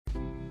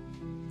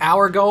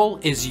Our goal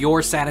is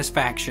your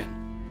satisfaction.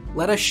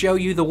 Let us show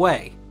you the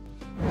way.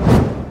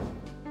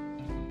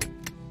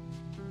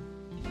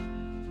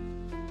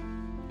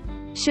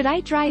 Should I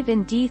drive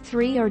in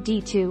D3 or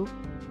D2?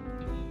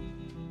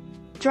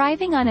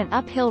 Driving on an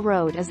uphill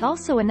road is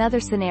also another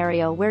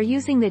scenario where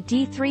using the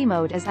D3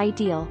 mode is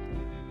ideal.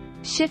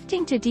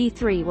 Shifting to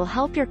D3 will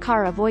help your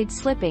car avoid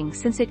slipping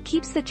since it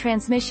keeps the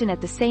transmission at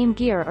the same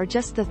gear or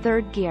just the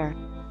third gear.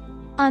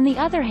 On the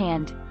other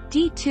hand,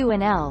 D2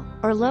 and L,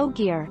 or low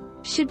gear,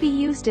 should be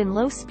used in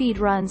low-speed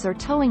runs or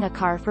towing a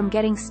car from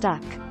getting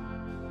stuck.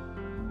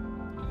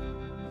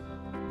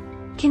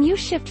 Can you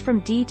shift from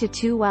D to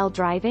 2 while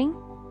driving?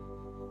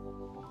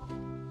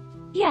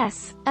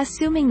 Yes,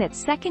 assuming that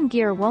second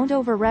gear won't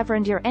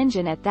over-reverend your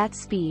engine at that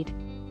speed.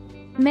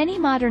 Many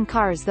modern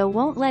cars though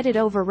won't let it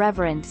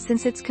over-reverend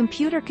since it's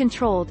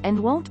computer-controlled and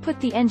won't put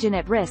the engine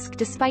at risk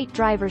despite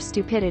driver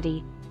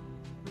stupidity.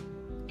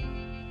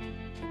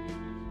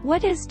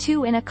 What is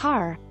 2 in a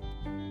car?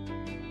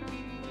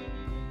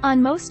 On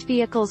most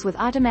vehicles with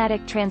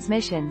automatic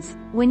transmissions,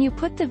 when you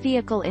put the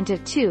vehicle into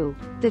 2,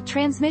 the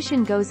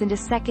transmission goes into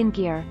second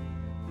gear.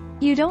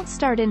 You don't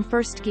start in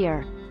first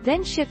gear,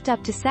 then shift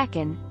up to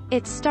second,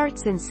 it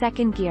starts in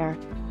second gear.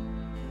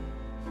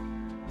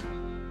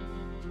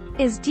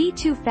 Is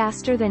D2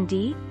 faster than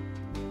D?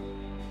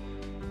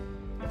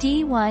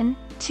 D1,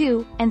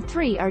 2, and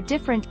 3 are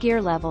different gear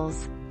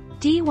levels.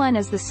 D1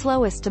 is the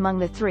slowest among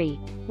the three,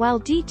 while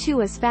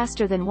D2 is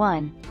faster than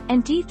 1,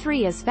 and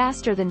D3 is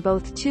faster than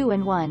both 2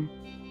 and 1.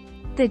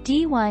 The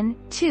D1,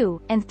 2,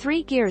 and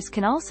 3 gears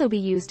can also be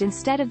used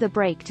instead of the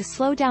brake to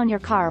slow down your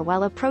car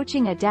while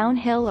approaching a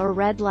downhill or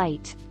red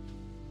light.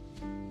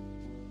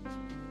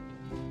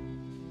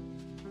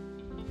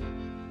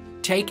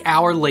 Take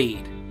our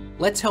lead.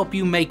 Let's help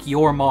you make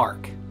your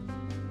mark.